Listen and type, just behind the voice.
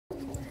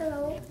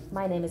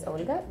My name is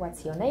Olga.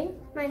 What's your name?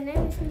 My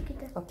name is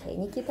Nikita. Okay,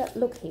 Nikita,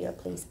 look here,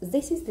 please.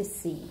 This is the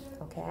sea,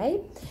 okay?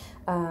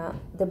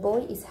 The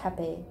boy is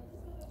happy.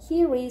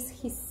 Here is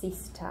his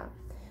sister.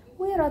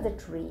 Where are the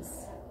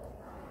trees?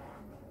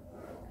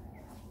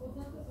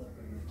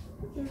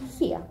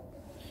 Here.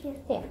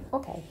 Here,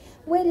 okay.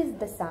 Where is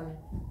the sun?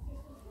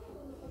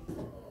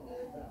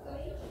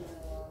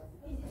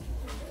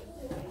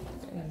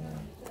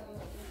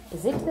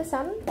 Is it the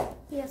sun?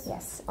 Yes.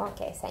 Yes,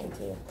 okay, thank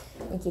you.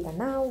 Nikita,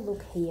 now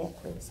look here,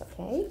 please,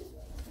 okay?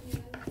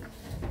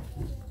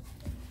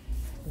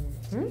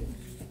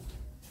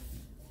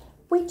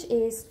 Which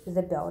is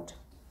the bird?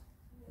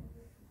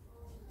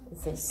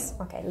 This.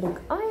 Okay,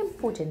 look, I am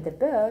putting the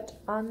bird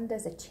under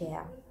the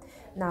chair.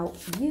 Now,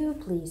 you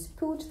please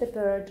put the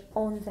bird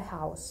on the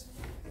house.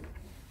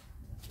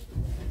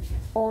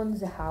 On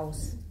the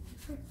house.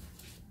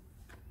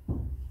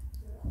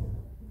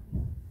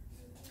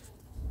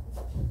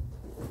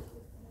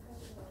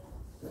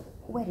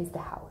 Where is the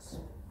house?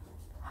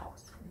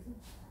 House.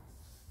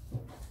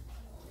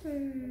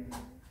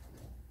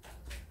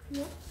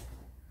 No.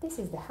 This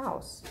is the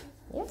house.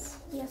 Yes?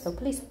 Yes. So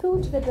please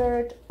put the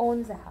bird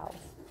on the house.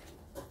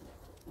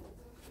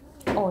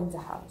 On the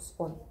house.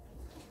 On.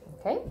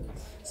 Okay?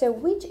 So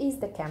which is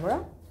the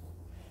camera?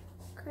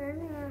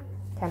 Camera.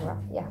 Camera.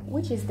 Yeah.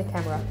 Which is the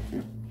camera?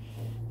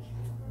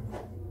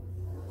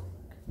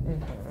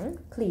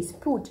 Please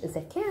put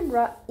the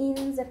camera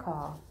in the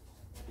car.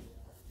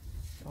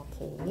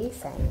 Okay,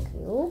 thank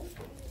you.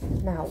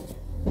 Now,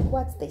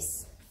 what's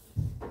this?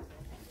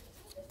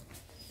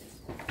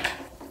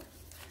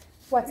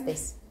 What's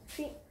this?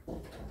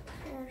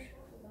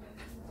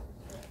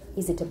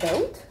 Is it a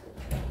boat?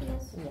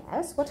 Yes.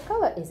 Yes. What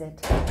color is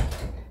it?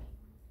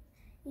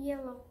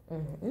 Yellow.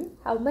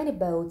 How many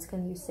boats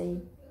can you see?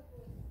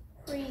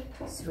 3.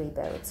 3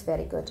 boats.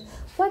 Very good.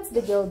 What's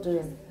the girl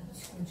doing?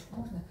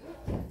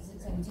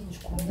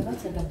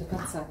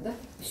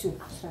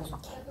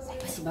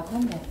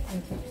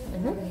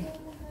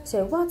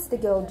 So what's the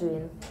girl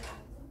doing?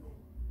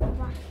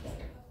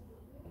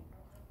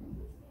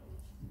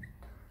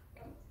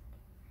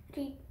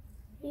 Read.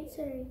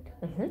 Read.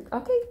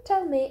 Okay,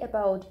 tell me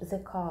about the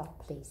car,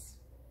 please.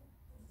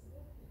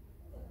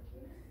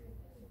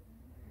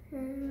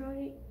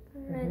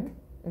 Red.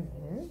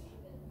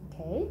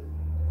 Okay.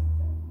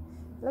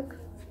 Look,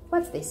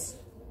 what's this?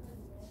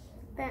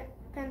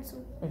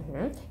 Pencil.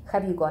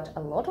 Have you got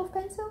a lot of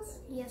pencils?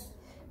 Yes.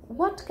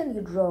 What can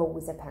you draw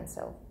with a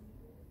pencil?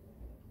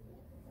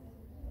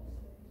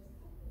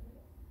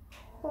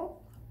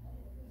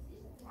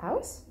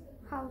 House?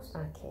 House.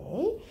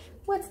 Okay.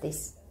 What's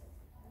this?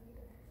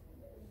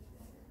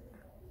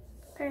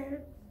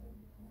 Carrot.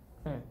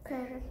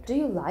 Carrot. Do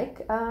you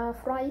like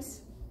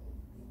fries?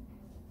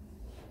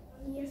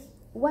 Yes.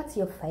 What's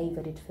your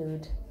favorite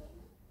food?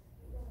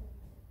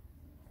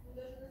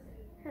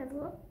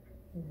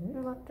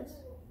 Lotus.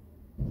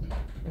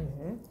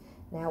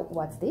 Now,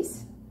 what's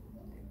this?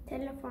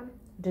 Telephone.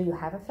 Do you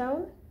have a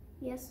phone?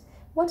 Yes.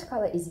 What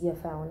color is your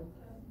phone?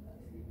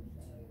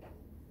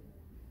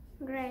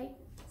 Gray.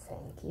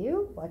 Thank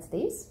you. What's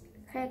this?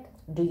 Hat.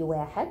 Do you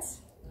wear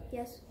hats?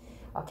 Yes.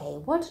 Okay,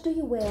 what do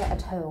you wear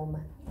at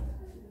home?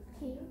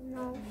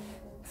 No.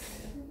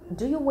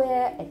 Do you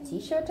wear a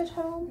t-shirt at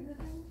home?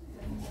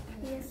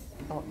 Yes.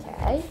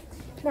 Okay.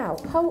 Now,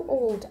 how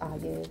old are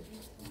you?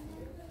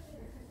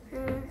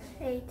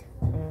 8.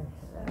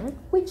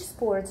 Which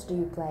sports do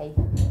you play?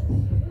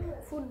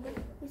 Football.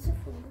 It's a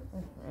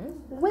football.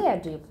 Where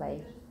do you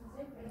play?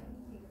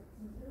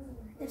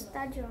 The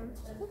stadium.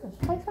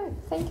 High five.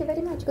 Thank you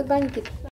very much. Goodbye, Nikita.